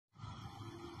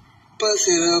Bust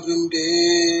it up in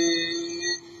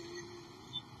bed.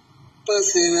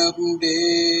 Bust it up in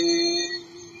bed.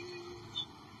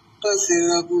 Bust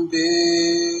it up in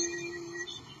bed.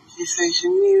 She say she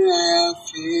need an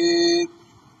outfit.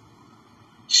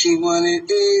 She wanted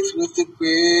eggs with the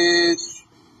grits.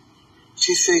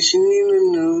 She say she need a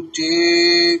new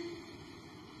dick.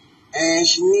 And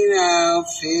she need an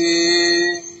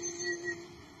outfit.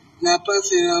 Now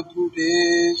bust it up in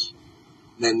bed.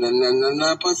 Na,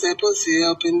 bust that pussy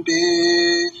up in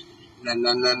bed. Na,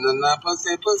 bust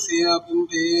that pussy up in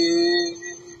bed.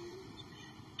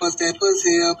 Bust that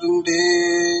pussy up in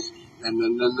bed.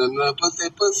 Na, bust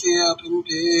that pussy up in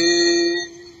bed.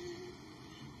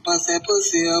 Bust that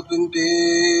pussy up in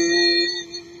bed.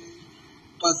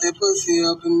 Bust that pussy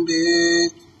up in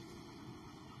bed.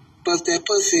 Bust that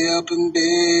pussy up in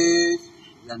bed.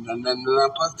 Na,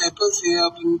 bust that pussy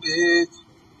up in bed.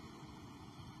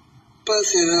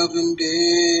 Bust it up in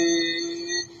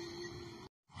bed.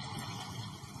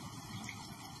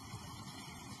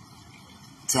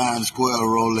 Times Square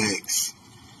Rolex.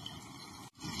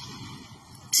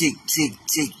 Tick, tick,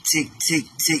 tick, tick, tick,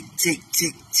 tick, tick,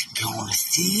 tick, tick on the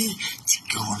stick,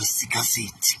 tick on the stick, I say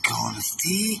tick on the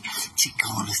stick, tick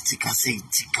on the stick, I say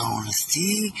tick on the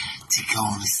stick, tick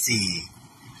on the stick.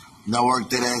 Now work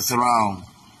that ass around.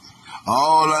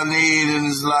 All I need in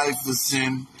this life for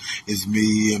sin is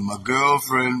me and my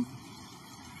girlfriend.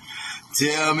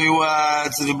 Tell me why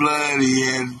to the bloody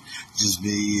end, just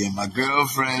me and my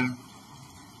girlfriend.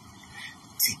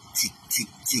 Tick, tick, tick,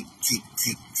 tick, tick,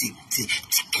 tick, tick, tick,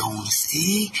 tick on the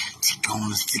stick, tick on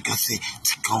the stick, I say,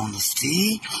 tick on the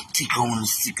stick, tick on the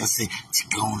stick, I say,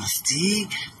 tick on the stick,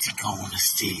 tick on the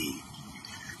stick.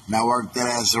 Now work that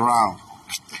ass around.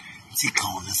 Tick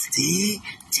on the stick,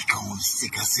 tick on the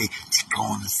stick, I say, tick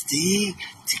on the stick,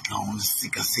 tick on the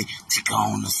stick, I say, tick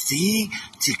on the stick,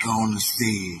 tick on the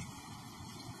stick.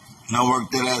 Now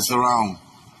work that ass around.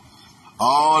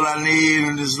 All I need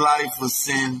in this life for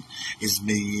sin is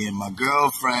me and my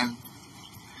girlfriend.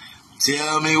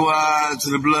 Tell me why to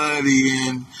the bloody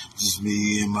end, just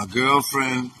me and my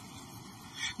girlfriend.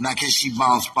 Now can she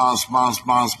bounce, bounce, bounce,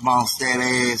 bounce, bounce that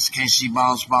ass? Can she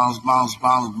bounce, bounce, bounce,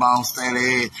 bounce, bounce that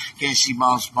ass? Can she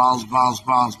bounce, bounce, bounce,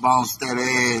 bounce, bounce that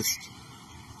ass?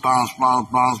 Bounce, bounce,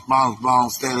 bounce, bounce,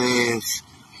 bounce that ass.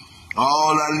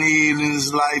 All I need in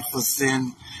this life for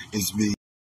sin is me.